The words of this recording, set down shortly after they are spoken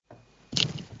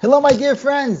Hello, my dear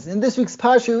friends. In this week's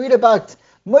parsha, we read about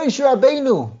Moshe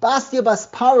Rabbeinu, Bastia Bas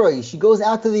Paroi. She goes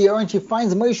out to the Yor and she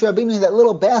finds Moshe Rabbeinu in that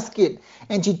little basket,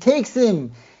 and she takes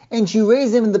him and she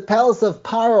raises him in the palace of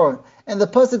Paro. And the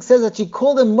pasuk says that she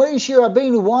called him Moshe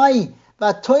Rabbeinu. Why?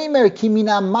 Vatoimer ki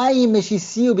mina mayim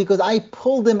meshisiu, because I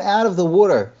pulled him out of the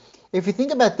water. If you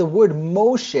think about the word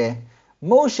Moshe,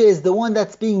 Moshe is the one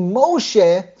that's being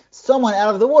Moshe someone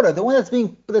out of the water. The one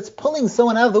that's pulling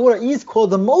someone out of the water is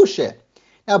called the Moshe.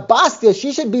 Now, Bastia,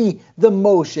 she should be the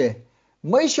Moshe.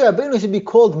 Moshe Rabbeinu should be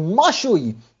called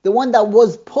Mashui, the one that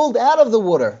was pulled out of the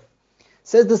water.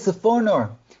 Says the Sephonor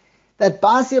that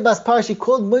Bastia Baspar, she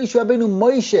called Moshe Rabbeinu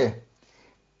Moshe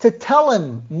to tell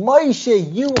him,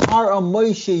 Moshe, you are a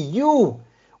Moshe. You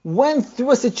went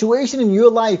through a situation in your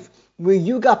life where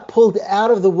you got pulled out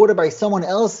of the water by someone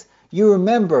else. You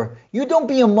remember, you don't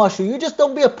be a Mashu. You just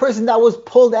don't be a person that was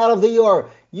pulled out of the Yor.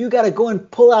 You got to go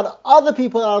and pull out other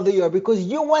people out of the Yor because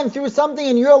you went through something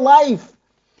in your life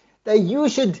that you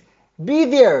should be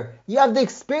there. You have the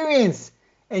experience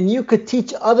and you could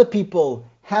teach other people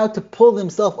how to pull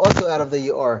themselves also out of the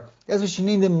Yor. That's what she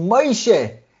named him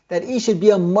Moshe, that he should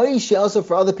be a Moshe also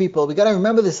for other people. We got to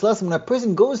remember this lesson. When a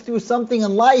person goes through something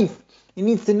in life, he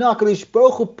needs to know HaKadosh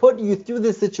Baruch Hu put you through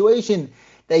this situation,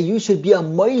 that you should be a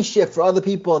Moshe for other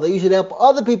people, that you should help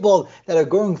other people that are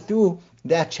going through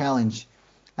that challenge.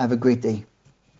 Have a great day.